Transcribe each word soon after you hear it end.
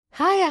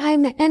Hi,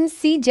 I'm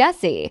MC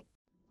Jessie。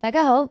大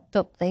家好，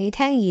讀你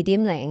聽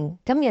2.0，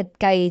今日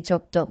繼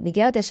續讀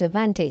Miguel de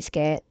Cervantes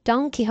嘅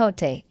Don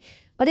Quixote。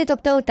我哋讀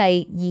到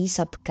第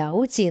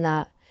29節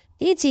啦，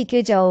呢節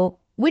叫做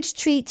Which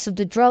treats of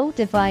the droll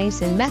device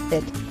and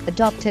method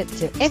adopted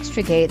to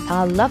extricate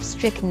our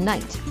love-stricken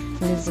knight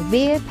from the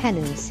severe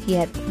penance he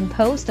had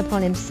imposed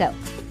upon himself。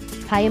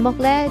題目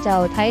呢就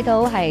睇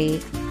到係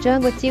將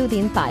個焦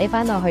點擺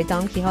返落去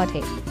Don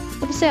Quixote。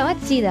咁上一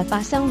節就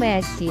發生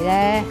咩事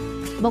呢？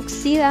牧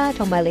師啦，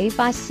同埋理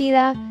髮師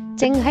啦，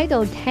正喺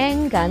度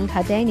聽緊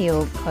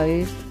Cardenio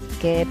佢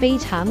嘅悲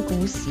慘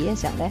故事嘅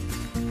時候咧，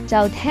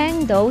就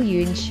聽到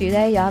遠處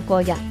咧有一個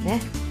人咧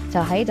就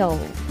喺度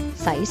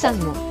洗身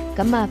喎。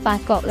咁啊，發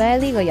覺咧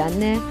呢個人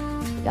咧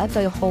有一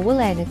對好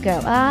靚嘅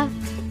腳啦。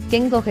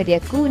經過佢哋嘅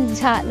觀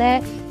察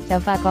咧，就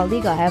發覺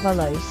呢個係一個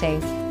女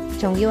性，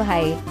仲要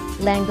係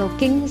靚到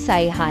驚世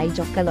駭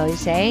俗嘅女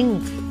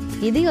性。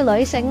而呢個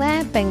女性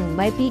咧並唔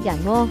係別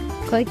人喎，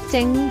佢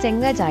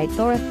正咧就係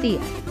Dorothea。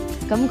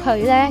咁佢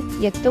咧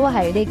亦都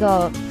係呢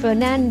個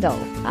Fernando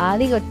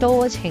呢個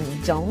多情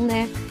種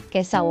咧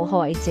嘅受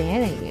害者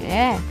嚟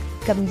嘅。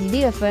咁而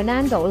呢個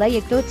Fernando 咧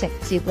亦都直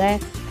接咧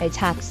係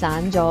拆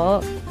散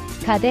咗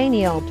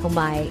Cardenio 同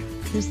埋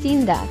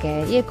Lucinda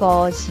嘅一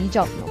個始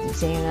作俑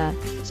者啦。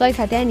所以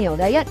Cardenio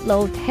咧一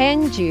路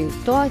聽住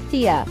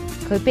Dorothea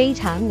佢悲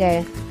慘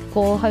嘅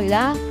過去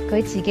啦，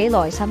佢自己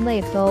內心咧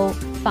亦都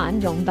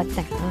反湧不定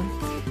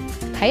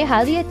啦。睇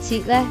下呢一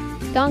節咧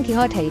Don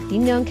Quixote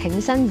點樣挺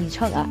身而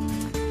出啊？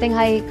定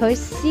係佢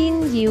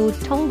先要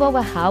通過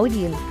個考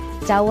驗，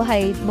就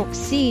係牧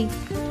師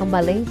同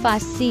埋理髮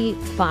師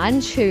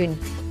反串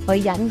去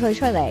引佢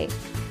出嚟，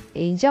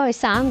然之後去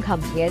三擒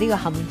嘅呢個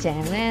陷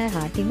阱咧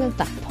點樣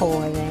突破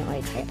嘅咧？我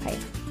哋睇一睇。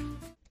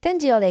跟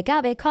住我哋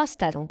交俾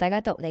Costa 同大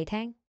家讀嚟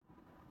聽。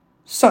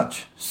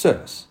Such,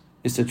 sirs,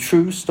 is the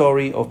true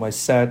story of my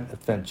sad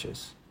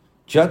adventures.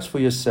 Judge for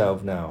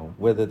yourself now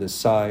whether the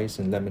sighs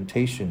and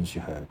lamentations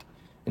you heard,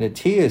 and the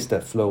tears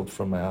that flowed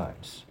from my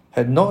eyes,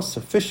 had not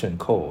sufficient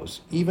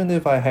cause, even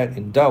if I had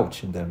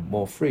indulged in them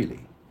more freely.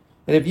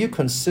 And if you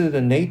consider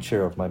the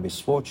nature of my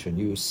misfortune,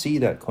 you will see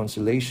that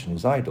consolation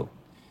is idle,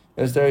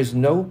 as there is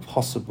no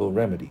possible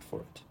remedy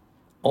for it.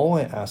 All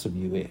I ask of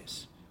you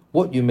is,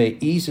 what you may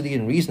easily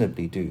and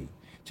reasonably do,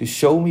 to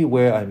show me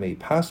where I may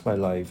pass my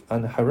life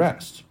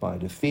unharassed by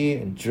the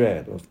fear and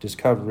dread of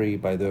discovery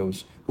by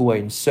those who are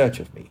in search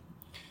of me.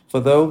 For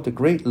though the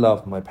great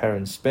love my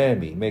parents spare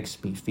me makes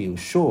me feel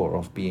sure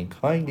of being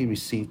kindly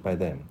received by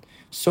them,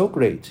 so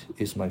great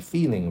is my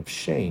feeling of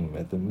shame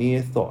at the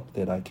mere thought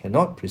that I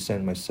cannot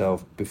present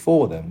myself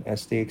before them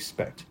as they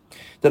expect,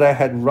 that I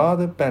had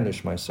rather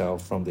banish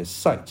myself from their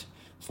sight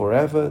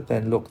forever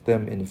than look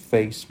them in the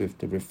face with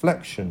the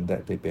reflection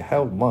that they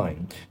beheld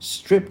mine,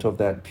 stripped of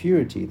that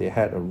purity they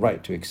had a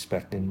right to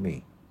expect in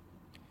me.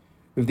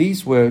 With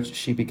these words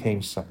she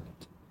became silent,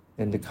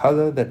 and the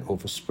colour that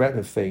overspread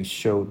her face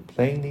showed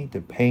plainly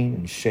the pain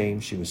and shame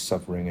she was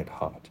suffering at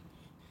heart.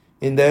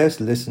 In theirs,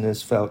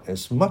 listeners felt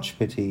as much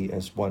pity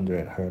as wonder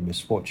at her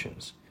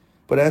misfortunes.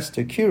 But as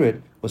the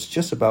curate was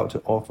just about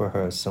to offer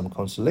her some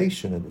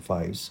consolation and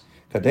advice,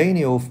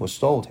 Cardenio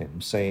forestalled him,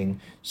 saying,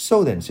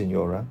 So then,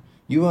 Signora,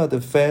 you are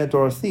the fair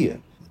Dorothea,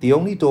 the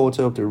only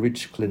daughter of the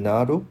rich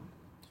Clinado?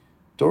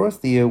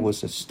 Dorothea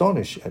was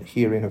astonished at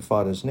hearing her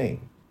father's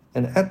name,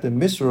 and at the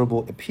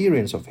miserable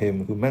appearance of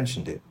him who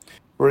mentioned it,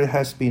 for it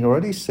has been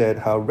already said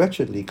how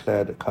wretchedly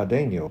clad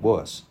Cardenio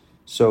was.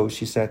 So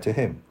she said to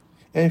him,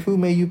 And who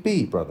may you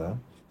be, brother,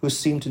 who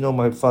seem to know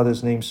my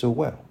father's name so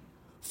well?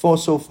 For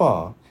so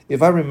far,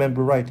 if I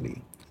remember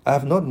rightly, I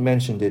have not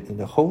mentioned it in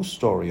the whole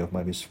story of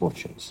my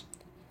misfortunes.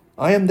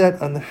 I am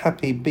that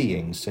unhappy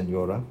being,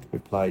 Senora,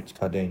 replied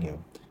Cardenio,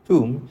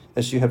 whom,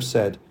 as you have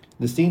said,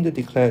 Lucinda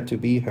declared to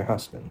be her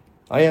husband.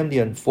 I am the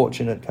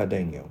unfortunate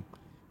Cardenio,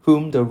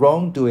 whom the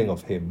wrongdoing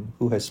of him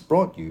who has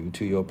brought you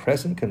to your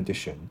present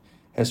condition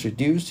has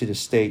reduced to the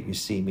state you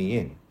see me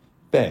in,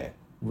 bare,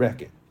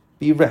 ragged,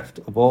 bereft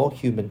of all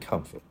human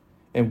comfort,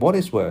 and what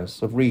is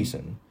worse, of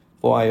reason,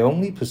 for I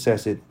only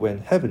possess it when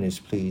heaven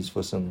is pleased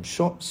for some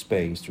short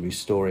space to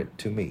restore it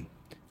to me.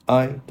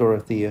 I,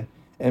 Dorothea,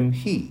 am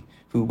he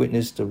who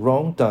witnessed the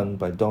wrong done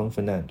by Don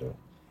Fernando,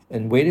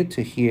 and waited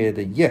to hear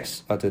the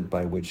yes uttered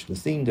by which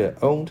Lucinda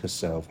owned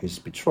herself his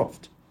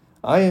betrothed.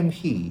 I am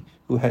he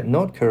who had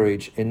not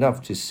courage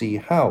enough to see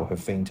how her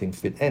fainting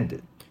fit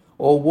ended,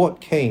 or what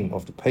came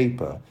of the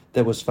paper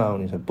that was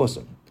found in her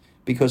bosom,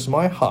 because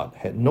my heart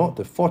had not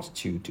the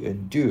fortitude to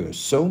endure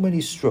so many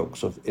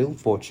strokes of ill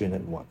fortune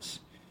at once.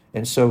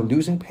 And so,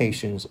 losing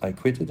patience, I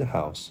quitted the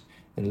house,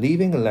 and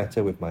leaving a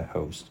letter with my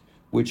host,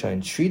 which I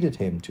entreated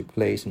him to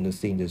place in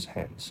Lucinda's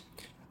hands,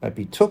 I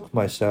betook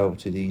myself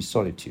to these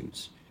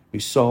solitudes,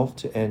 resolved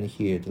to end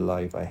here the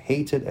life I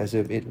hated as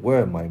if it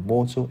were my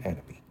mortal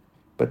enemy.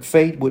 But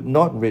fate would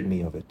not rid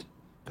me of it,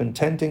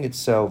 contenting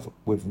itself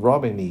with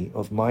robbing me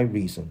of my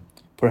reason,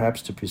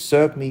 perhaps to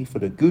preserve me for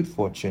the good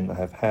fortune I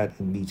have had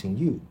in meeting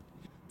you.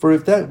 For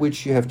if that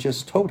which you have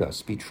just told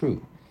us be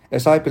true,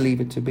 as I believe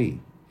it to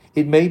be,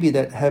 It may be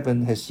that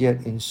heaven has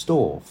yet in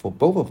store for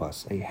both of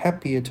us a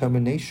happier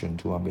termination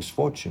to our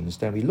misfortunes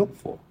than we look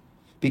for,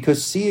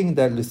 because seeing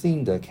that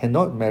Lucinda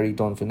cannot marry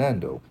Don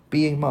Fernando,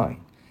 being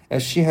mine,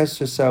 as she has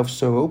herself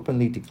so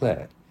openly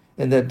declared,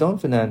 and that Don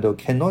Fernando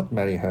cannot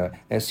marry her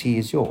as he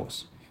is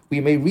yours,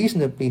 we may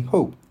reasonably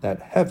hope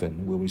that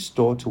heaven will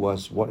restore to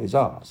us what is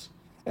ours,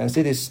 as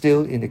it is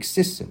still in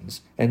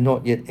existence and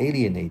not yet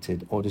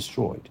alienated or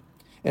destroyed.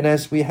 And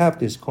as we have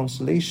this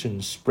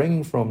consolation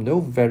springing from no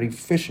very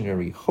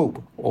visionary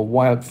hope or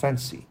wild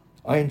fancy,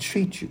 I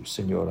entreat you,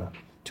 Senora,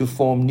 to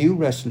form new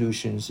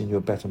resolutions in your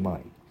better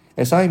mind,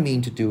 as I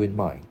mean to do in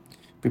mine,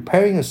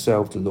 preparing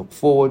yourself to look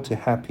forward to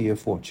happier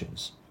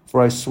fortunes. For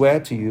I swear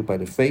to you by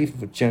the faith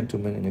of a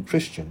gentleman and a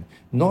Christian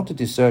not to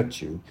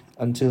desert you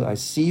until I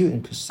see you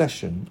in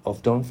possession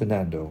of Don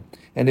Fernando,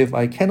 and if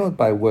I cannot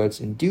by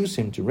words induce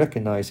him to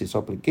recognize his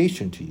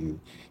obligation to you,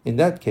 in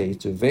that case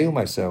to avail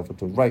myself of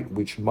the right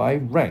which my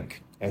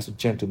rank as a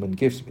gentleman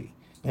gives me,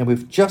 and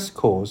with just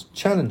cause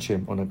challenge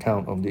him on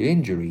account of the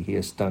injury he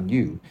has done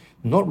you,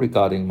 not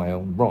regarding my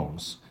own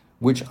wrongs,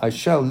 which I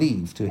shall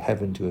leave to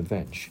heaven to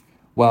avenge,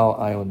 while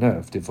I on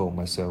earth devote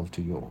myself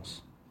to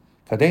yours.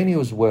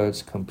 Cardenio's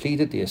words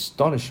completed the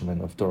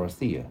astonishment of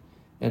Dorothea,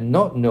 and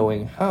not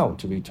knowing how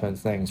to return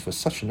thanks for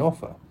such an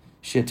offer,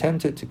 she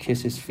attempted to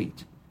kiss his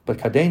feet, but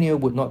Cardenio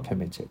would not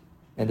permit it,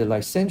 and the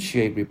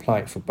licentiate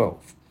replied for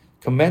both,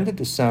 commended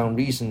the sound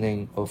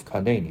reasoning of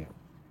Cardenio,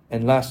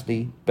 and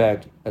lastly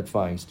begged,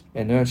 advised,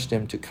 and urged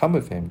them to come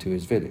with him to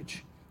his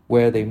village,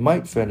 where they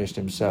might furnish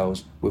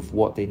themselves with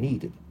what they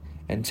needed,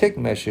 and take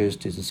measures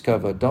to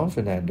discover Don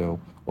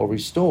Fernando or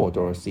restore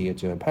Dorothea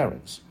to her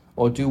parents,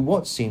 or do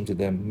what seemed to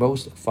them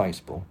most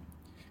advisable.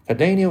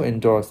 Cardenio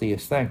and Dorothea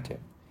thanked him,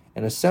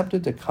 and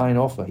accepted the kind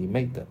offer he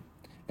made them,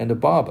 and the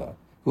barber,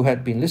 who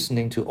had been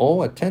listening to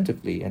all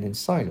attentively and in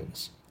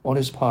silence, on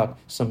his part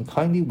some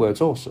kindly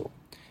words also,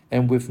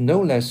 and with no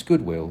less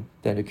goodwill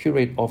than the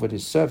curate offered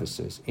his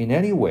services in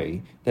any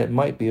way that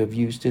might be of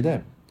use to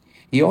them.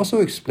 He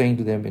also explained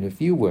to them in a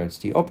few words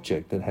the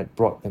object that had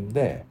brought them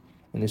there,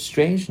 and the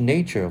strange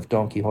nature of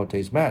Don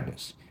Quixote's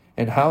madness,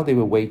 and how they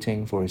were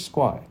waiting for his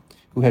squire,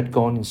 who had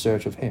gone in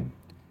search of him.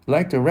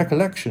 Like the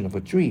recollection of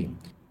a dream,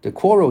 the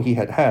quarrel he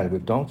had had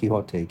with Don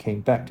Quixote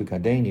came back to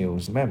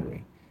Cardenio's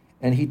memory,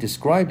 and he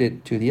described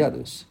it to the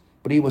others,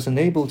 but he was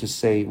unable to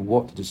say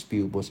what the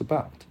dispute was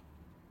about.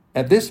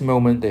 At this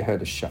moment they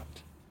heard a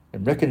shout,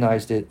 and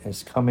recognized it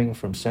as coming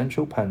from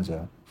Sancho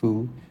Panza,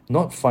 who,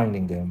 not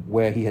finding them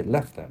where he had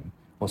left them,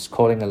 was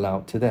calling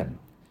aloud to them.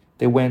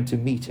 They went to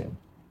meet him,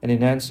 and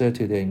in answer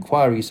to their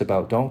inquiries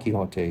about Don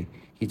Quixote,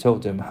 he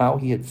told them how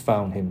he had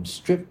found him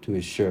stripped to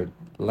his shirt,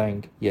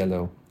 lank,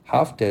 yellow,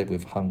 half dead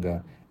with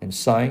hunger, and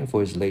sighing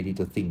for his lady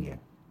Dulcinea.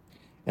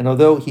 And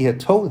although he had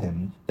told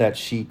him that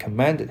she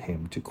commanded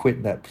him to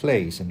quit that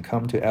place and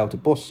come to El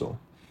Toboso,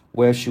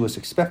 where she was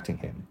expecting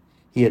him,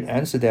 he had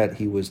answered that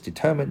he was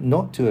determined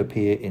not to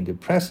appear in the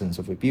presence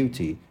of a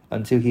beauty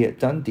until he had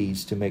done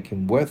deeds to make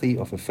him worthy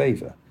of a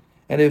favor.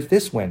 And if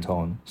this went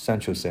on,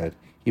 Sancho said,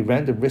 he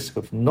ran the risk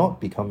of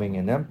not becoming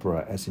an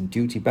emperor as in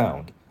duty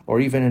bound, or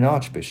even an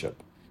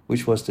archbishop,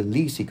 which was the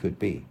least he could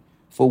be,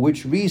 for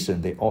which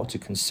reason they ought to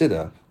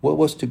consider what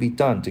was to be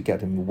done to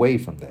get him away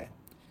from there.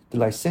 The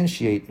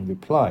licentiate in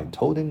reply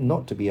told him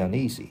not to be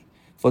uneasy,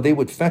 for they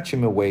would fetch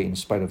him away in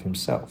spite of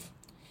himself.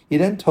 He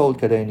then told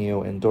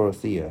Cardenio and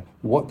Dorothea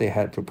what they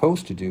had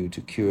proposed to do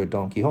to cure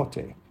Don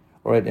Quixote,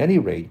 or at any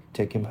rate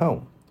take him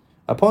home,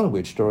 upon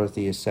which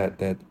Dorothea said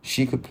that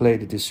she could play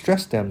the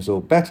distressed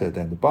damsel better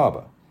than the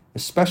barber,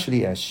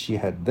 especially as she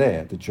had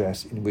there the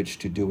dress in which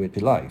to do it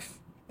to life,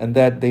 and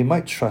that they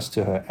might trust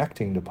to her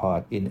acting the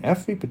part in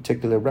every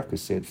particular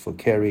requisite for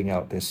carrying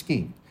out their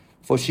scheme,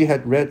 for she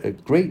had read a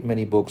great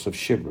many books of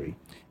chivalry,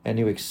 and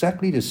knew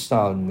exactly the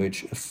style in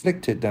which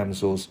afflicted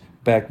damsels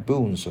beg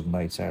boons of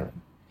knights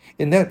errant.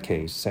 In that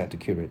case, said the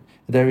curate,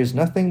 there is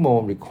nothing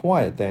more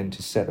required than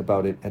to set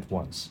about it at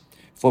once,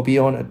 for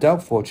beyond a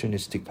doubt fortune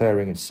is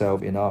declaring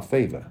itself in our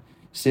favor,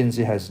 since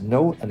it has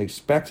no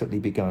unexpectedly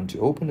begun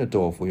to open the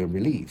door for your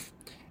relief,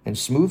 and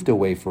smooth the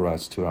way for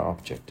us to our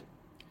object.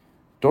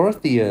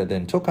 Dorothea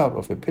then took out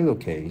of her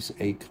pillowcase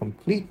a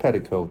complete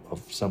petticoat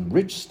of some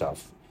rich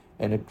stuff,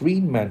 and a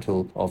green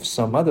mantle of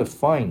some other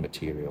fine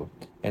material,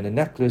 and a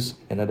necklace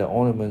and other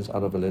ornaments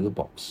out of a little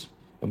box.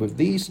 And with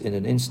these in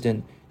an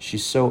instant she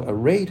so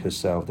arrayed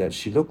herself that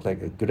she looked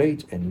like a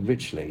great and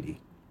rich lady.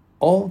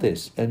 All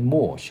this and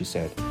more, she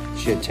said,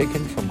 she had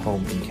taken from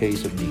home in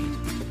case of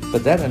need,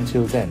 but that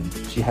until then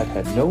she had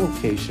had no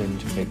occasion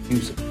to make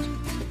use of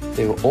it.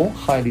 They were all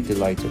highly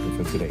delighted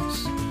with her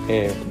grace,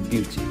 air, and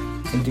beauty,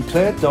 and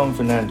declared Don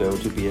Fernando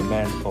to be a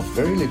man of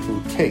very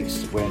little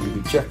taste when he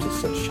rejected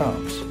such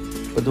charms.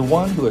 But the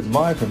one who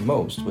admired her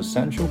most was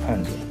Sancho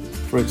Panza,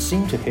 for it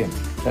seemed to him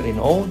that in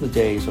all the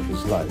days of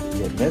his life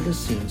he had never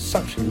seen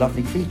such a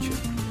lovely creature,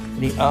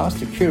 and he asked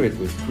the curate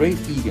with great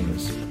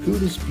eagerness who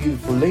this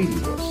beautiful lady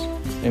was,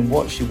 and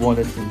what she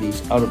wanted in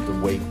these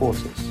out-of-the-way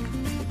quarters.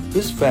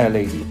 This fair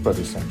lady,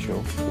 brother Sancho,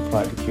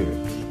 replied the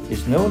curate,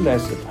 is no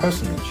less a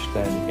personage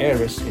than the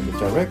heiress in the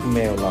direct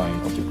male line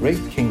of the great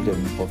kingdom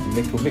of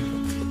Miguel,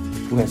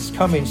 who has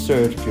come in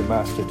search of your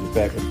master to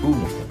beg a boon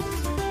of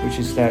him, which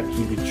is that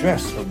he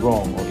redress a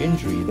wrong or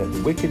injury that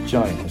the wicked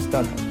giant has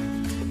done her.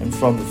 And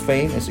from the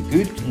fame as a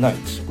good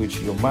knight which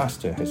your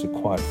master has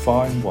acquired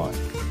far and wide,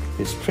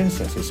 this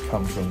princess has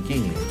come from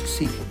Guinea to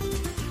seek him.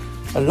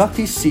 A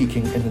lucky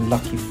seeking and a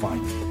lucky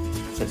finding,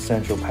 said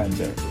Sancho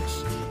Panza at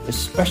this,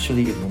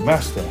 especially if your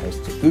master has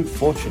the good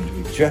fortune to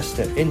redress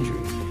that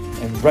injury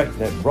and right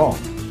that wrong,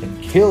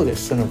 and kill that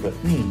son of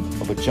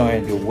a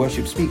giant your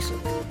worship speaks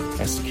of,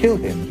 as kill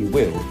him he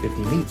will if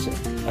he meets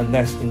him,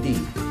 unless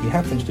indeed he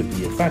happens to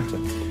be a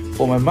phantom,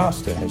 for my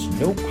master has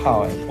no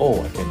power at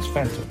all against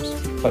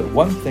phantoms. But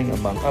one thing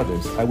among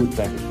others I would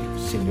beg of you,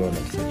 Signor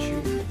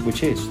Leccencio,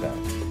 which is that,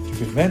 to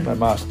prevent my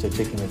master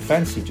taking a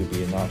fancy to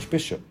be an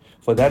archbishop,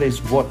 for that is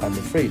what I'm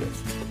afraid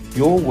of,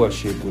 your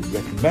worship would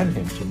recommend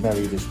him to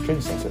marry this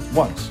princess at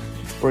once,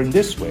 for in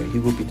this way he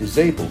will be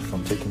disabled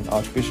from taking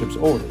archbishop's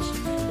orders,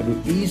 and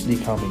will easily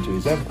come into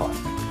his empire,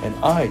 and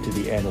I to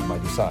the end of my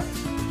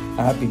desires.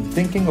 I have been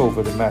thinking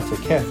over the matter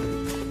carefully,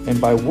 and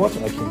by what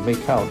I can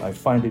make out I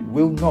find it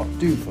will not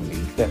do for me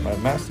that my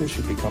master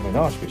should become an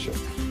archbishop,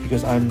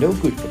 because I am no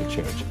good for the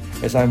church,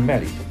 as I am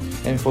married,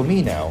 and for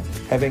me now,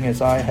 having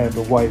as I have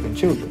a wife and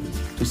children,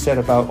 to set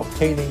about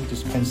obtaining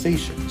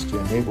dispensations to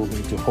enable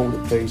me to hold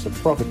a place of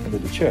profit under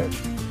the church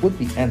would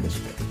be endless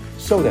work.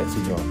 So that,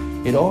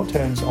 Signor, it all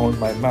turns on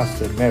my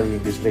master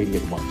marrying this lady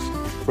at once,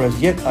 for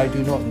as yet I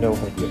do not know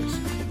her grace,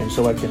 and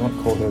so I cannot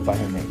call her by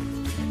her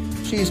name.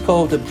 She is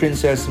called the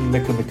Princess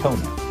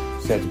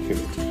Micomicona, said the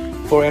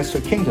curate, for as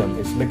her kingdom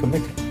is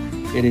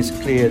Micomican, it is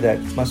clear that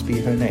must be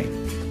her name.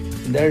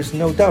 There is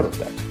no doubt of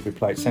that,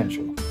 replied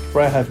Sancho,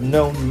 for I have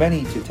known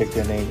many to take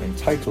their name and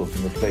title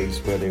from the place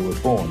where they were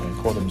born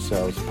and call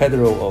themselves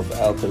Pedro of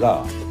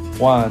Alcalá,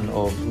 Juan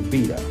of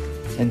Ubida,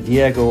 and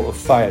Diego of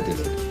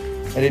Valladolid.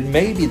 And it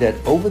may be that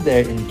over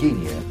there in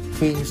Guinea,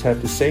 queens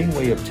have the same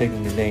way of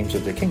taking the names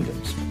of their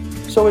kingdoms.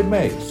 So it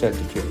may, said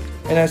the curate,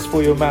 and as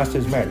for your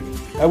master's marriage,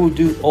 I will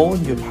do all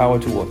in your power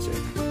towards it.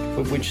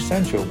 With which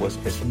Sancho was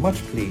as much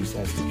pleased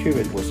as the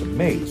curate was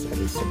amazed at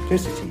his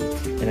simplicity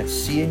and at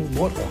seeing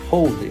what a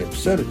hold the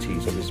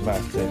absurdities of his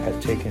master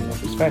had taken of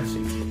his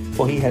fancy,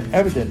 for he had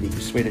evidently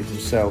persuaded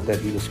himself that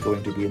he was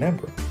going to be an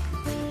emperor.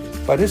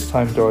 By this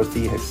time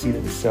Dorothy had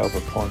seated herself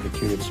upon the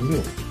curate's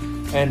mule,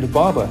 and the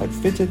barber had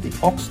fitted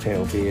the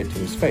oxtail beard to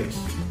his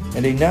face,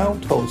 and they now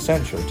told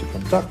Sancho to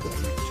conduct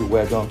them to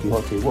where Don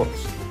Quixote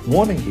was,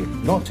 warning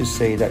him not to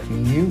say that he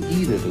knew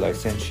either the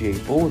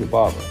licentiate or the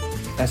barber,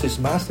 as his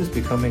master's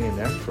becoming an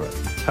emperor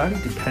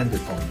entirely depended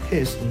on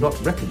his not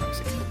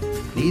recognizing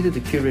him. Neither the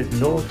curate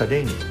nor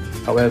Cardenio,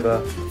 however,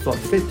 thought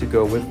fit to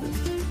go with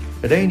them.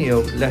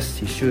 Cardenio, lest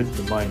he should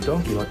remind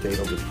Don Quixote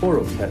of the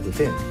quarrel he had with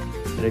him,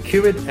 and the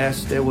curate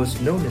as there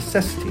was no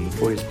necessity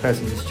for his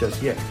presence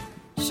just yet,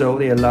 so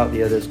they allowed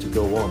the others to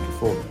go on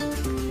before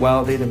them,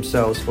 while they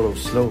themselves followed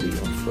slowly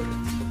on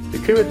foot. The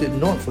curate did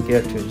not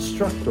forget to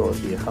instruct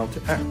Dorothy how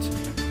to act,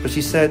 but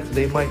she said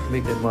they might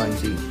make their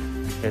minds easy,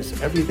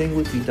 as everything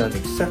would be done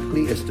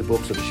exactly as the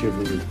books of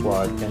chivalry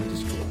required and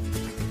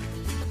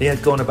described. They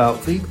had gone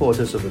about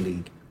 3/4 of a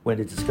league when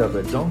they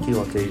discovered Don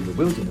Quixote in the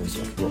wilderness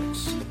of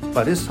rocks,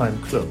 by this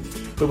time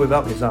clothed, but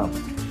without his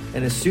armor,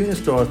 and as soon as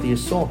Dorothy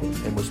saw him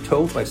and was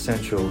told by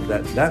Sancho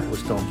that that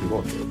was Don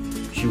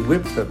Quixote, she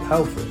whipped her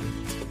palfrey,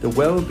 the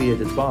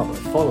well-bearded barber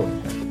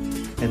following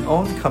her, and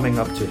on coming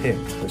up to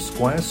him, her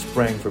squire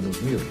sprang from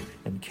his mule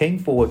and came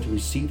forward to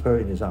receive her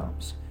in his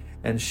arms.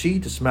 And she,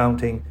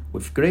 dismounting,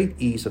 with great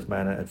ease of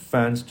manner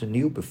advanced to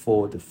kneel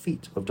before the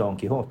feet of Don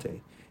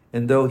Quixote,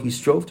 and though he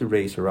strove to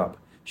raise her up,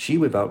 she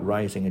without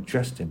rising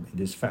addressed him in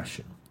this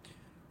fashion.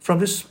 From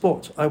this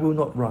spot I will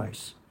not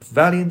rise,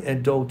 valiant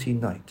and doughty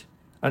knight,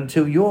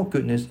 until your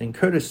goodness and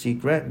courtesy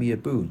grant me a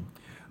boon,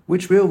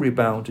 which will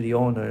rebound to the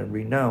honour and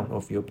renown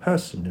of your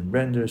person and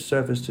render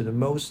service to the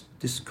most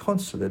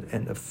disconsolate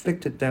and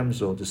afflicted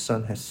damsel the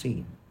sun has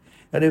seen.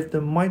 And if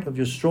the might of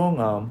your strong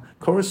arm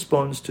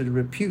corresponds to the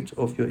repute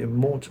of your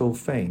immortal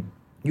fame,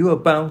 you are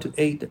bound to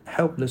aid the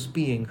helpless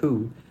being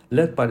who,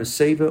 led by the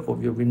savour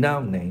of your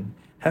renowned name,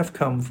 have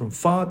come from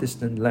far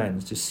distant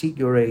lands to seek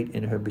your aid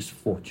in her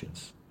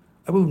misfortunes.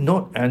 I will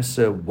not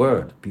answer a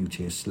word,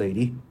 beauteous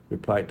lady,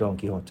 replied Don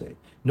Quixote,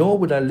 nor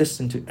will I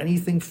listen to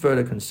anything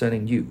further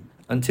concerning you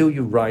until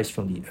you rise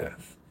from the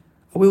earth.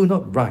 I will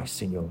not rise,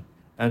 Signor,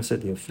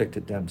 answered the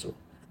afflicted damsel,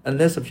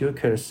 unless of your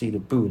courtesy the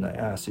boon I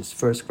ask is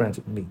first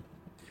granted me.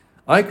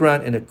 I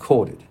grant and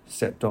accord it,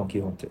 said Don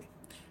Quixote,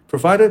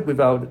 provided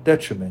without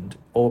detriment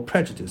or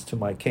prejudice to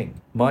my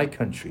king, my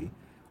country,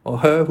 or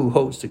her who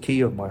holds the key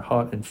of my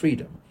heart and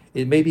freedom,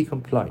 it may be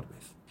complied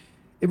with.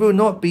 It will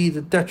not be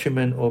the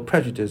detriment or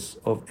prejudice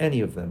of any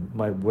of them,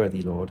 my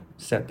worthy lord,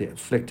 said the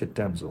afflicted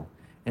damsel.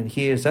 And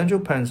here Sancho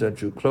Panza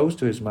drew close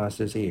to his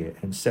master's ear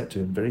and said to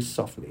him very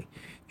softly,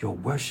 Your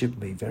worship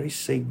may very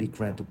safely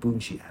grant the boon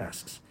she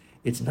asks.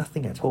 It's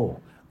nothing at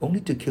all,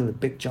 only to kill a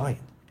big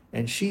giant.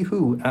 And she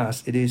who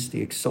asks it is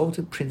the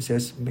exalted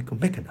Princess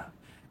Micomicona,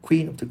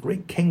 queen of the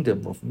great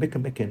kingdom of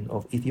Micomicon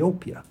of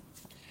Ethiopia.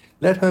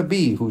 Let her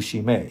be who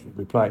she may,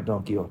 replied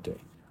Don Quixote.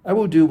 I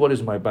will do what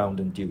is my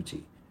bounden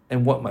duty,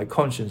 and what my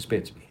conscience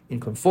bids me, in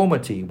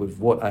conformity with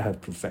what I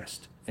have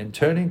professed. And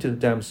turning to the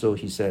damsel,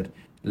 he said,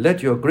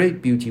 Let your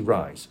great beauty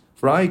rise,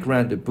 for I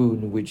grant the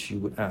boon which you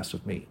would ask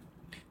of me.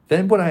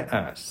 Then what I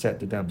ask, said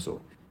the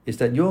damsel, is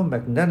that your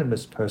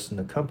magnanimous person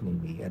accompany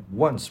me at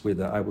once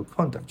whither I will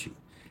conduct you,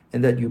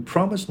 and that you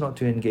promise not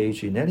to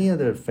engage in any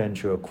other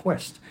adventure or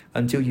quest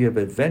until you have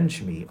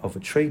avenged me of a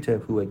traitor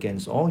who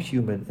against all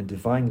human and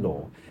divine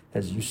law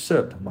has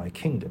usurped my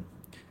kingdom.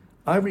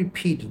 I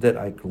repeat that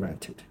I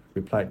grant it,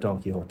 replied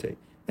Don Quixote.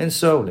 And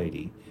so,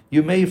 lady,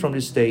 you may from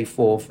this day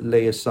forth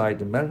lay aside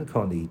the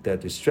melancholy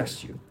that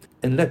distressed you,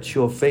 and let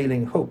your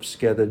failing hopes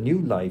gather new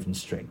life and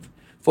strength.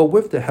 For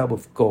with the help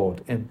of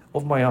God and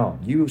of my arm,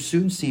 you will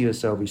soon see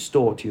yourself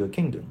restored to your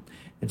kingdom,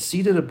 and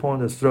seated upon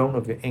the throne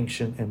of your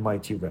ancient and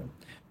mighty realm,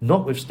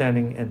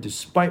 notwithstanding and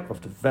despite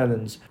of the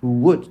villains who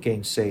would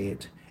gainsay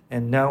it,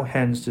 and now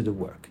hands to the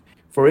work.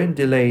 For in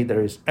delay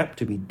there is apt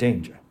to be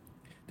danger.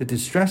 The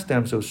distressed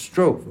damsel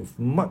strove with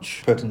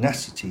much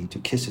pertinacity to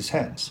kiss his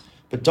hands,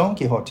 but Don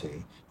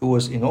Quixote, who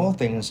was in all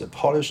things a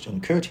polished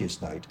and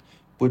courteous knight,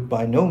 would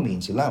by no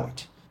means allow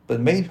it, but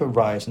made her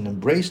rise and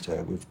embraced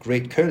her with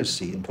great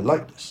courtesy and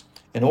politeness,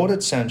 and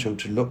ordered Sancho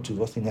to look to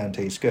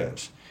Rocinante's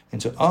girths,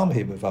 and to arm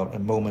him without a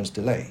moment's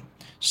delay.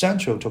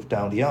 Sancho took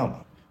down the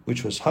armor,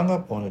 which was hung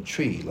up on a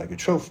tree like a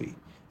trophy,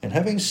 and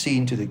having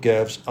seen to the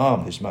girths,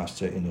 armed his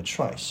master in a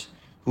trice,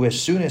 who as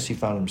soon as he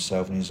found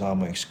himself in his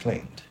armor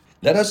exclaimed,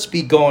 Let us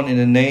be gone in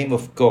the name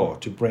of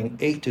God to bring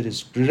aid to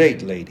this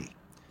great lady.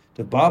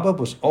 The barber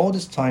was all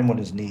this time on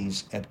his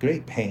knees at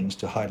great pains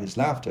to hide his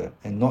laughter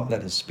and not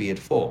let his beard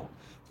fall,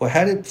 for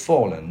had it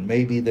fallen,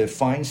 maybe their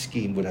fine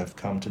scheme would have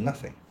come to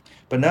nothing.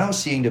 But now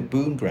seeing the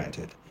boon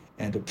granted,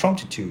 and the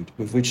promptitude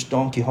with which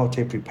Don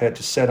Quixote prepared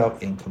to set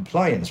out in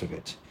compliance with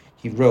it,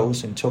 he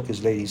rose and took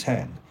his lady's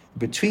hand.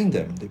 Between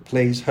them they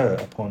placed her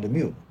upon the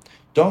mule.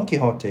 Don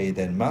Quixote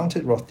then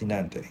mounted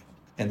Rocinante,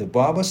 and the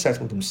barber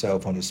settled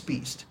himself on his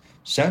beast,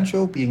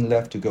 Sancho being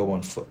left to go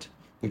on foot,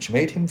 which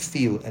made him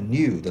feel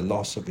anew the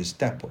loss of his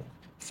dapple,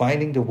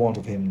 finding the want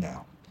of him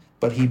now.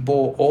 But he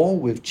bore all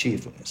with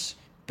cheerfulness,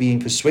 being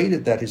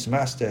persuaded that his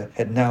master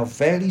had now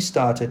fairly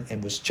started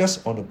and was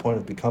just on the point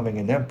of becoming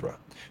an emperor,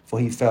 for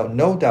he felt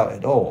no doubt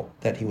at all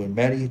that he would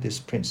marry this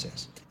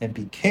princess, and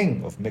be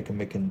king of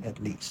Micomicon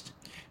at least.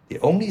 The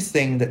only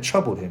thing that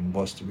troubled him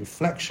was the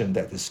reflection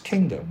that his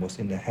kingdom was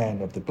in the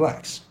hand of the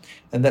blacks,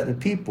 and that the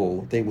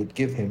people they would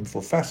give him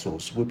for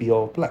vassals would be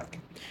all black.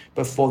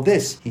 But for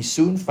this he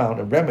soon found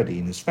a remedy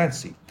in his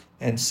fancy,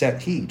 and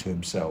said he to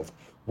himself,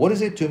 What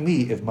is it to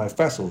me if my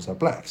vassals are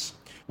blacks?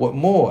 What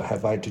more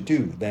have I to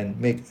do than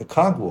make a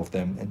cargo of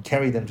them and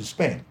carry them to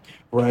Spain,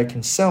 where I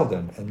can sell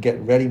them and get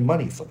ready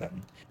money for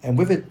them, and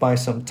with it buy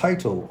some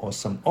title or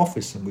some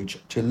office in which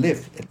to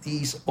live at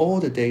ease all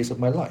the days of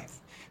my life?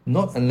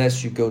 Not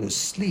unless you go to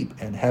sleep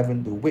and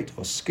haven't the wit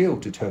or skill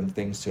to turn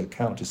things to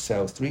account to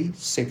sell 3,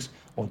 6,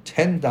 or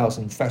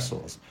 10,000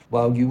 vessels,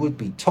 while you would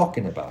be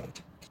talking about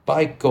it.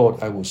 By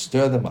God, I will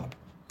stir them up,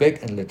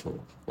 big and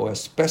little, or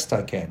as best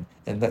I can,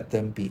 and let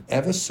them be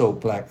ever so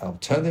black, I'll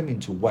turn them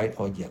into white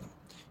or yellow.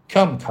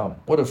 Come, come,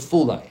 what a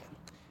fool I am.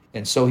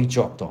 And so he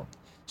jogged on,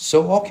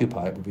 so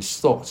occupied with his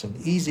thoughts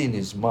and easy in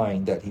his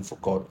mind that he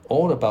forgot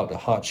all about the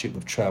hardship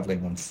of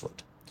traveling on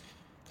foot.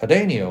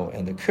 Cardenio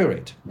and the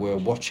curate were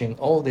watching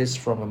all this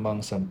from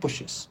among some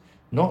bushes,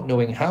 not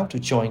knowing how to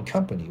join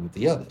company with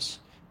the others.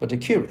 But the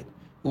curate,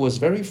 who was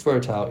very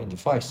fertile in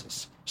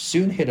devices,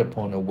 soon hit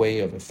upon a way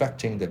of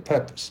effecting their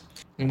purpose,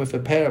 and with a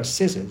pair of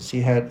scissors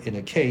he had in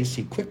a case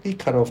he quickly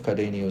cut off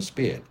Cardenio's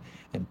beard,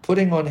 and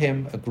putting on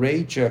him a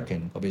grey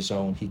jerkin of his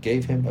own, he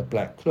gave him a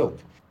black cloak,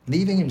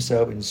 leaving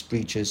himself in his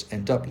breeches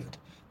and doublet,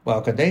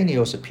 while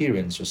Cardenio's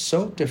appearance was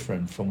so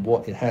different from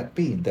what it had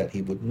been that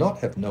he would not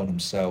have known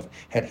himself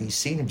had he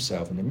seen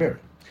himself in the mirror.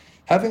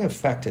 Having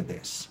effected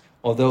this,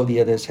 although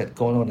the others had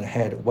gone on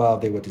ahead while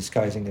they were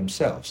disguising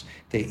themselves,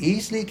 they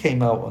easily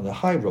came out on the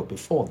high road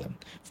before them,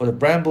 for the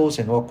brambles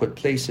and awkward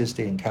places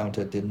they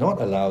encountered did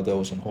not allow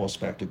those on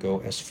horseback to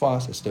go as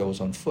fast as those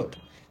on foot.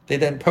 They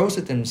then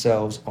posted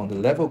themselves on the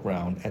level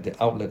ground at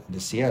the outlet of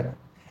the Sierra,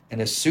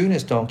 and as soon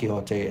as Don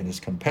Quixote and his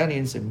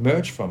companions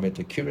emerged from it,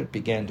 the curate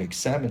began to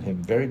examine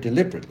him very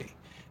deliberately,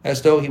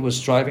 as though he was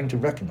striving to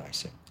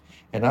recognize him.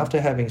 And after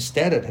having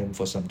stared at him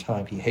for some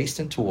time, he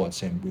hastened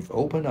towards him with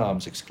open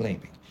arms,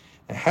 exclaiming,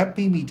 "A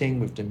happy meeting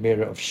with the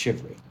mirror of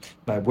chivalry,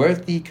 my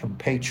worthy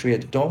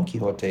compatriot Don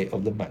Quixote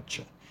of La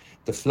Mancha,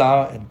 the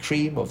flower and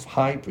cream of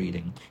high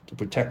breeding, the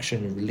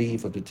protection and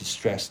relief of the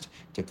distressed,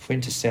 the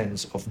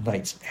quintessence of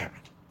knights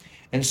errant."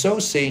 And so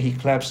saying, he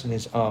clasped in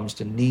his arms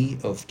the knee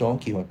of Don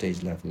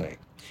Quixote's left leg.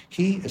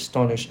 He,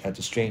 astonished at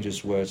the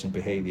stranger's words and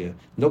behavior,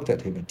 looked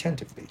at him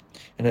attentively,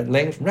 and at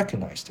length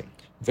recognized him,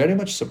 very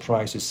much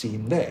surprised to see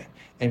him there,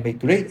 and made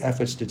great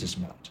efforts to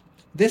dismount.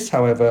 This,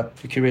 however,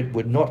 the curate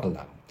would not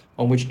allow.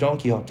 On which Don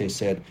Quixote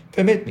said,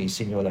 "Permit me,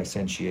 Signor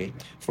Licentiate,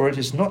 for it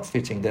is not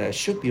fitting that I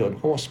should be on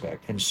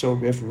horseback, and so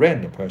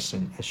reverend a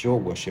person as your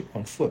worship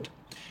on foot."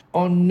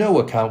 "On no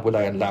account will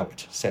I allow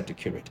it," said the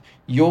curate.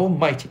 "Your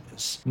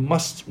mightiness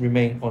must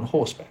remain on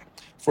horseback,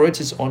 for it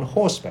is on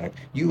horseback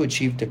you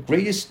achieve the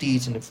greatest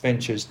deeds and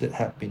adventures that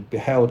have been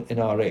beheld in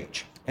our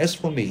age. As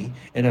for me,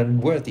 an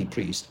unworthy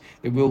priest,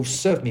 it will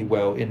serve me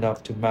well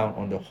enough to mount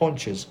on the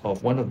haunches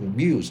of one of the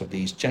mules of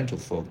these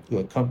gentlefolk who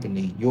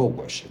accompany your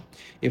worship,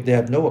 if they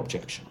have no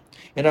objection.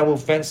 And I will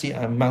fancy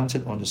I am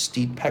mounted on the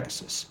steed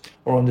Pegasus,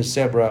 or on the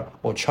zebra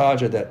or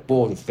charger that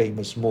bore the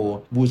famous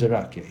Moor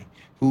Muzarake,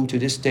 who to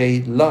this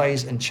day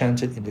lies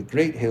enchanted in the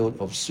great hill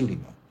of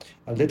Sulima,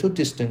 a little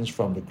distance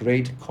from the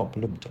great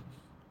Copulumtum."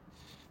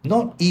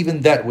 "Not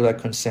even that will I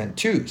consent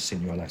to,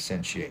 Signor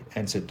Licentiate,"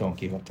 answered Don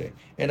Quixote,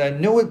 "and I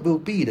know it will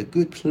be the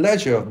good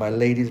pleasure of my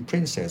lady the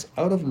princess,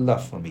 out of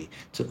love for me,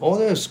 to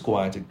order a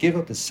squire to give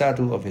up the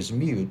saddle of his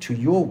mule to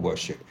your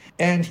worship,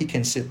 and he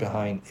can sit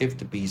behind if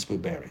the beast will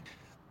bear it."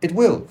 "It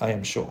will, I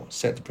am sure,"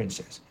 said the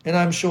princess, "and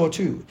I am sure,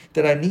 too,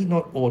 that I need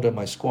not order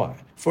my squire,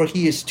 for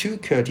he is too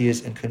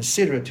courteous and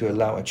considerate to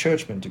allow a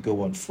churchman to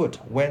go on foot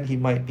when he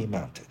might be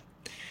mounted."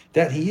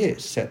 "That he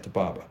is," said the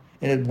barber,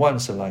 and at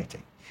once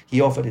alighting, he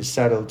offered his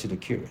saddle to the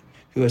curate,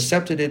 who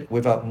accepted it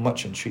without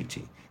much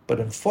entreaty. But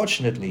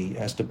unfortunately,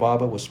 as the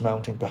barber was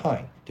mounting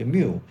behind, the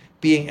mule,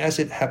 being as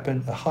it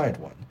happened a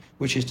hired one,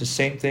 which is the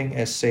same thing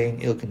as saying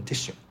ill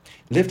condition,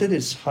 lifted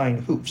its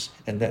hind hoofs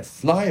and let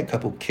fly a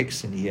couple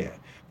kicks in the air,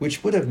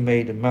 which would have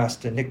made the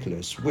Master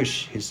Nicholas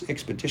wish his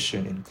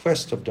expedition in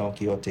quest of Don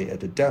Quixote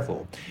at the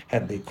devil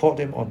had they caught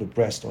him on the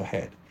breast or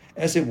head.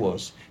 As it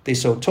was, they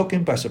so took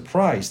him by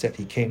surprise that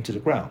he came to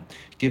the ground,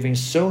 giving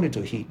so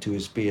little heed to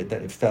his beard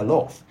that it fell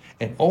off,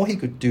 and all he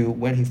could do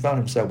when he found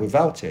himself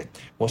without it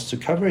was to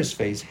cover his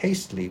face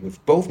hastily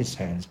with both his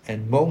hands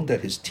and moan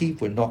that his teeth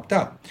were knocked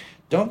out.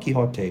 Don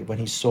Quixote, when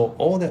he saw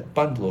all that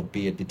bundle of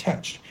beard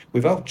detached,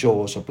 without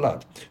jaws or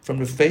blood, from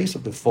the face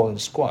of the fallen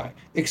squire,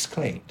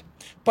 exclaimed,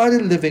 "By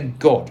the living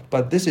God,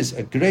 but this is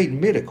a great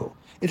miracle!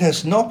 It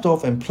has knocked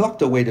off and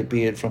plucked away the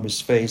beard from his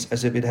face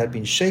as if it had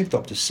been shaved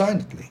off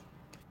designedly."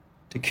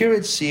 The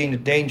curate, seeing the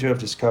danger of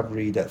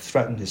discovery that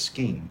threatened his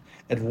scheme,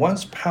 at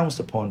once pounced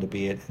upon the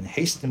beard and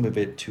hastened with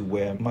it to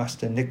where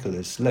Master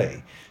Nicholas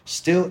lay,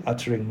 still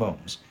uttering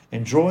moans,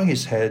 and drawing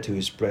his head to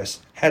his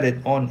breast, had it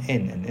on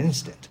in an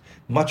instant,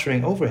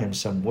 muttering over him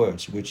some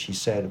words which he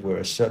said were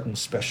a certain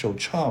special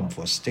charm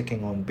for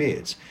sticking on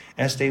beards,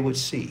 as they would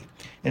see,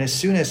 and as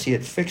soon as he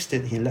had fixed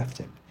it he left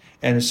him,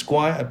 and the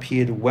squire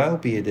appeared well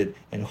bearded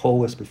and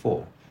whole as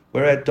before,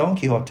 whereat Don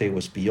Quixote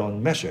was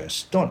beyond measure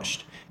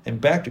astonished, and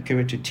begged the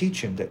curate to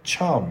teach him that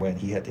charm when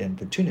he had the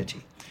opportunity,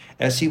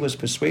 as he was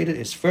persuaded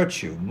its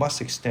virtue must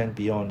extend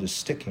beyond the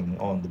sticking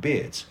on the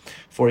beards,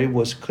 for it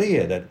was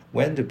clear that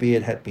when the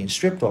beard had been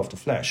stripped off, the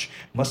flesh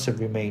must have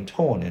remained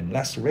torn and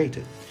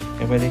lacerated,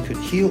 and when it could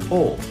heal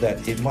all,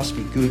 that it must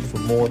be good for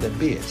more than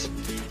beards.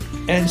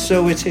 "And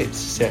so it is,"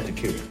 said the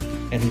curate,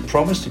 and he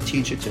promised to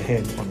teach it to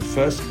him on the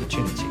first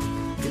opportunity.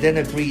 He then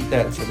agreed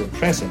that for the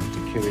present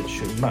the curate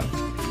should mount,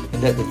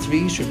 and that the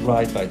three should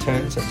ride by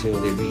turns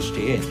until they reached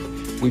the inn,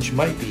 which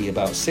might be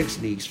about 6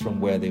 leagues from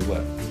where they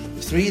were.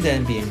 The three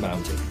then being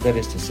mounted, that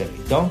is to say,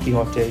 Don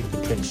Quixote, the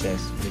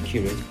princess, and the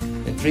curate,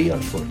 and 3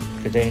 on foot,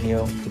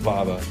 Cardenio, the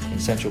barber, and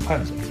Sancho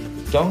Panza.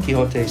 Don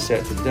Quixote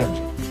said to the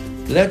damsel,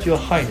 "Let your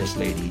highness,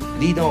 lady,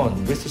 lead on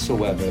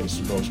whithersoever is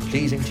most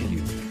pleasing to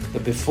you."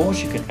 But before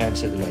she could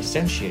answer, the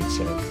licentiate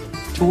said,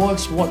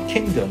 "Towards what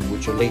kingdom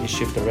would your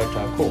ladyship direct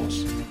our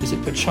course? Is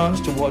it perchance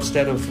towards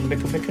that of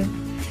Micomicon?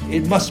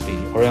 It must be,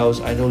 or else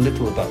I know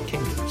little about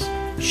kingdoms."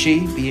 She,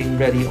 being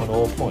ready on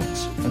all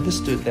points,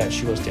 understood that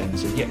she was to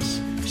answer yes.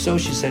 So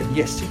she said,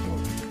 "Yes, Signor,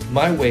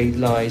 my way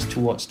lies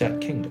towards that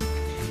kingdom."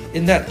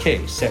 "In that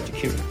case," said the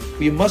curate,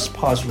 "we must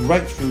pass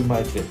right through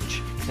my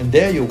village, and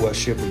there your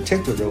worship will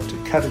take the road to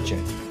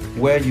Cartagena,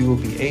 where you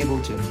will be able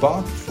to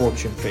embark,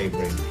 fortune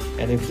favoring,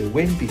 and if the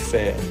wind be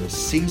fair and the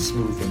sea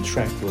smooth and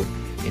tranquil,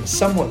 in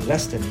somewhat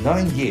less than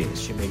 9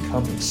 years you may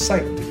come in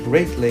sight of the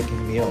great lake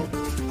in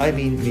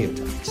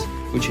Meotides,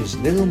 which is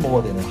little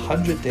more than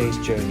 100 days'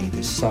 journey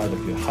this side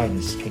of your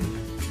highness'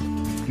 kingdom."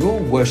 "Your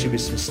worship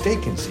is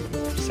mistaken, Signor,"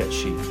 said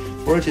she,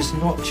 "for it is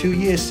not 2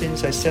 years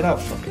since I set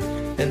out from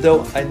it, and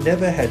though I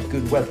never had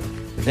good weather,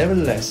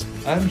 nevertheless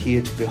I am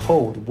here to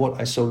behold what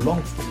I so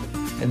long for,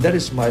 and that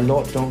is my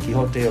Lord Don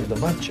Quixote of La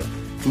Mancha,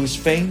 whose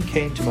fame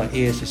came to my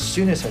ears as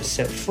soon as I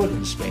set foot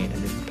in Spain,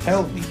 and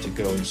impelled me to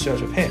go in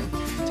search of him,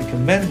 to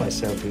commend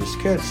myself to his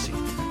courtesy,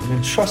 and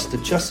entrust the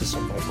justice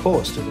of my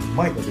cause to the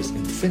might of his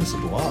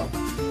invincible arm."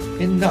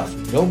 "Enough,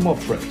 no more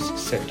praise,"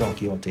 said Don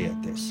Quixote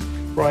at this,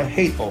 "for I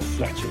hate all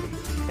flattery,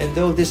 and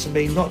though this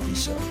may not be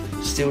so,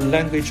 still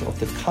language of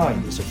the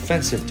kind is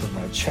offensive to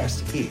my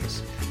chaste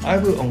ears. I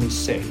will only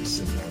say,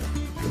 Signora,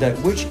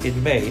 that which it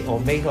may or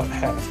may not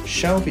have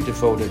shall be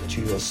devoted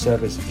to your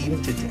service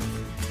even to death.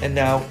 And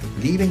now,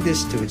 leaving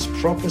this to its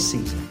proper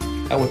season,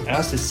 I would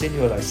ask the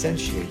Signor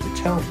Licentiate to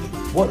tell me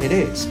what it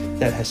is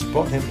that has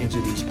brought him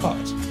into these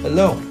parts,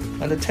 alone,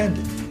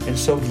 unattended, and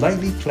so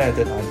lightly clad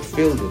that I'm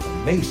filled with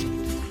amazement.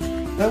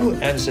 I will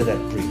answer that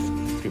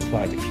briefly,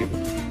 replied the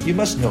curate. You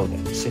must know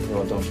then,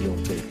 Signor Don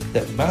Quixote,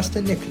 that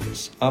Master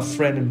Nicholas, our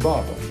friend and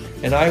barber,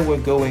 and I were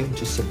going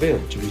to Seville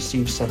to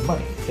receive some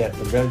money that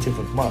a relative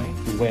of mine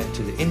who went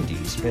to the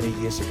Indies many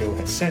years ago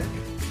had sent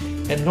me.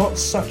 And not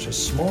such a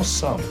small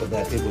sum, but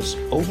that it was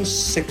over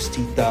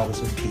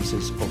 60,000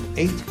 pieces of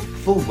 8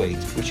 full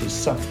weight, which is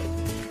something.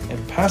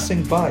 And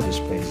passing by this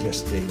place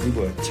yesterday, we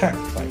were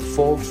attacked by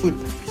 4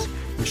 footpads,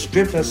 who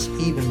stripped us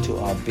even to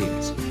our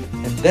beards.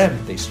 And then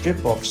they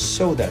stripped off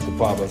so that the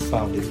barber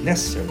found it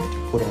necessary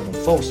to put on a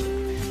false one.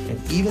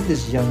 And even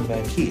this young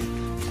man here,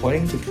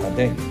 pointing to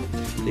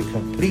Cardenio, they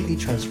completely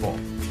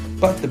transformed.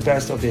 But the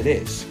best of it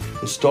is,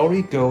 the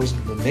story goes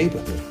in the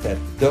neighborhood that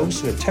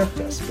those who attacked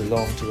us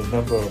belonged to a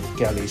number of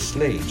galley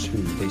slaves who,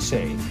 they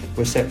say,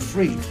 were set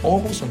free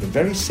almost on the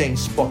very same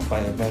spot by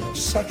a man of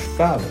such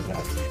valor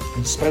that,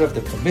 in spite of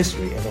the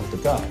commissary and of the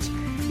guards,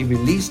 he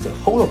released the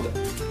whole of them.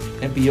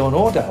 And beyond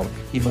all doubt,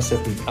 he must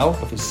have been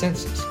out of his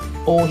senses,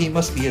 or he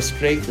must be as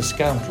great a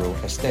scoundrel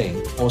as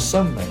they, or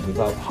some man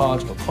without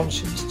heart or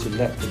conscience to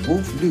let the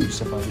wolf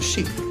loose among the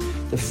sheep,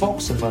 the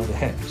fox among the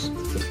hens,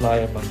 the fly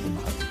among the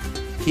mud.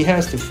 He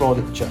has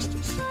defrauded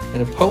justice,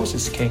 and opposed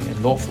his king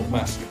and lawful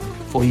master,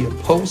 for he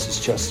opposed his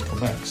just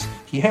commands.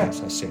 He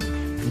has, I say,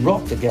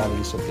 robbed the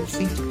galleys of their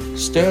feet,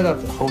 stirred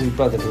up the holy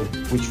brotherhood,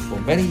 which for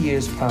many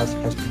years past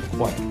has been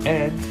quiet,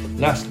 and,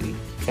 lastly,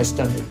 has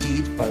done a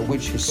deed by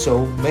which his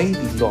soul may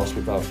be lost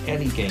without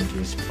any gain to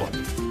his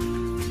body.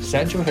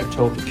 Sancho had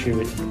told the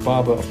curate and the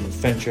barber of the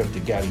adventure of the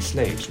galley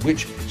slaves,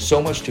 which,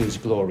 so much to his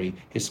glory,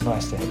 his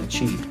master had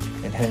achieved,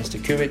 and hence the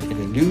curate, in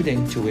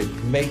alluding to it,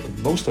 made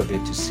the most of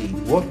it to see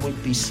what would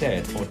be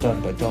said or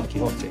done by Don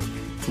Quixote,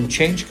 who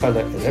changed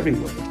colour at every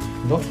word,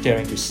 not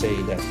daring to say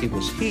that it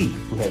was he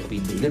who had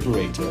been the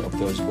liberator of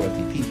those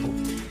worthy people.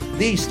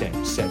 These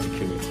then, said the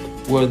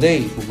curate, were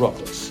they who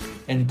robbed us,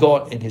 and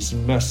God in his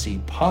mercy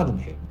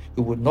pardoned him,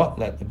 who would not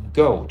let them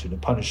go to the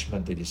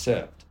punishment they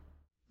deserved.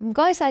 唔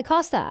該晒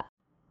Costa。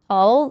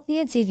好，呢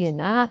一節完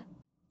啦，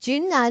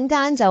轉眼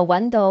間就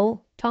揾到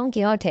Don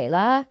Quixote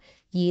啦，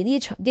而呢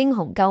場英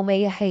雄救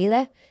美嘅戲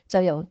呢，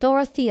就由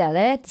Dorothea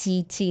呢自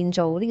薦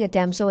做呢個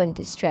damsel in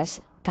distress，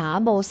 假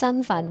冒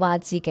身份話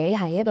自己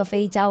係一個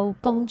非洲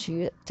公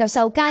主，就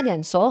受奸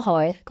人所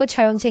害。個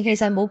詳情其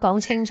實冇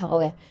講清楚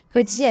嘅，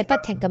佢只係不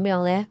停咁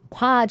樣呢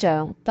誇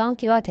獎 Don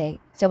Quixote，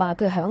 就話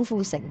佢享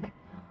負盛名，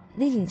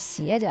呢件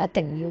事呢，就一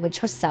定要佢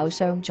出手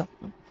相助。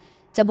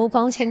就冇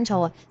講清楚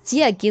啊，只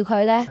係叫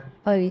佢咧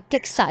去擊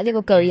殺呢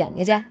個巨人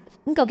嘅啫。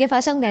咁究竟發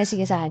生咩事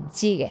其實係唔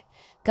知嘅。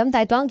咁但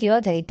係Don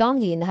Quixote當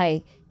然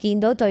係見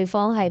到對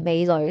方係美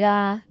女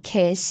啦，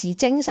騎士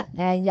精神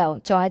咧又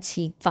再一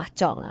次發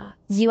作啦。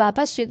二話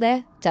不說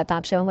咧就踏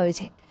上旅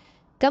程。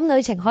咁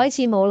旅程開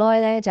始冇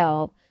耐咧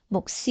就牧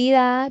師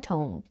啦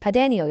同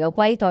Cardenio 又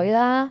歸隊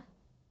啦。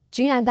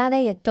轉眼間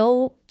咧亦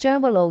都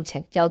將個路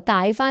程又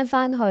帶翻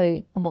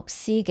去牧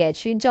師嘅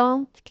村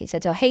莊，其實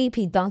就欺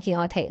騙Don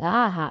Quixote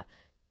啦嚇。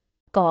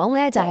講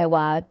咧就係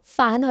話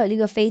翻去呢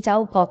個非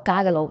洲國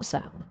家嘅路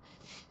上。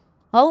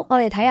好，我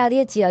哋睇下呢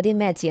一節有啲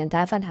咩字，同大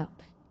家分享。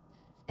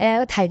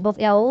題目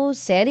有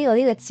寫呢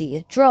個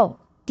字 droll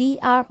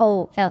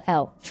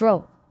D-R-O-L-L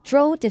droll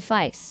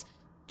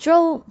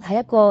device。droll 係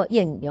一個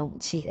形容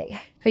詞嚟嘅，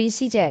佢意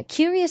思就係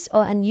curious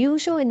or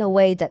unusual in a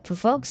way that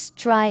provokes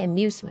dry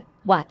amusement，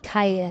 滑稽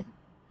嘅，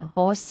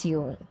可笑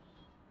嘅。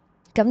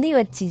咁呢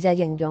個字就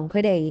形容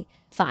佢哋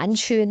反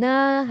串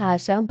啦嚇，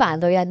想扮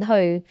女人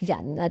去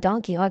人啊Don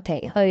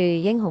Quixote去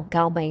英雄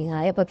救美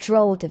啊，一個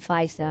droll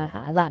device 啦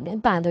嚇，男人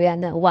扮女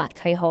人啊，滑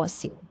稽可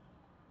笑。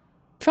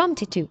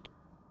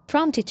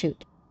promptitude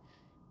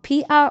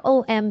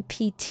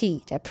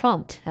P-R-O-M-P-T 就係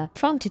prompt 啊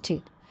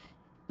promptitude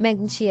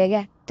名詞嚟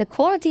嘅 ，the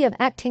quality of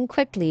acting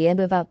quickly and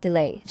without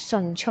delay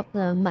迅速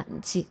啊敏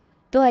捷，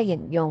都係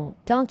形容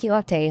Don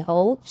Quixote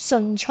好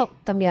迅速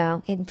咁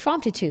樣 in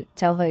promptitude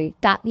就去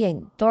答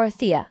應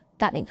Dorothea，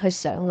 答應去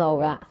上路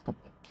啦。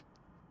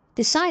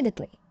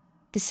Decidedly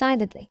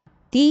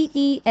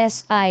D-E-S-I-G-N-E-D-L-Y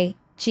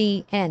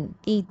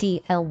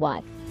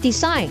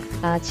design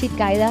設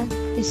計啦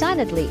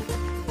decidedly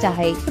就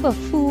係一個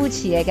副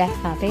詞嚟嘅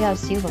比較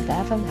少同大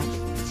家分享。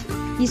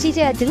意思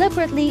即係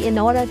deliberately in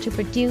order to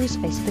produce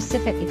a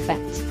specific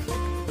effect，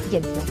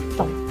 形容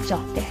動作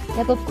嘅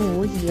一個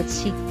故意嘅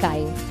設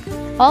計。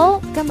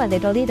好，今日嚟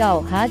到呢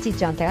度，下一節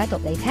讓大家讀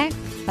嚟聽，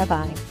拜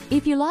拜。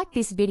If you like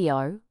this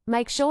video,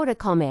 make sure to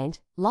comment,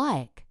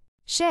 like,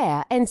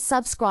 share and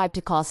subscribe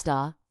to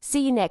Costa.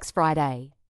 See you next Friday.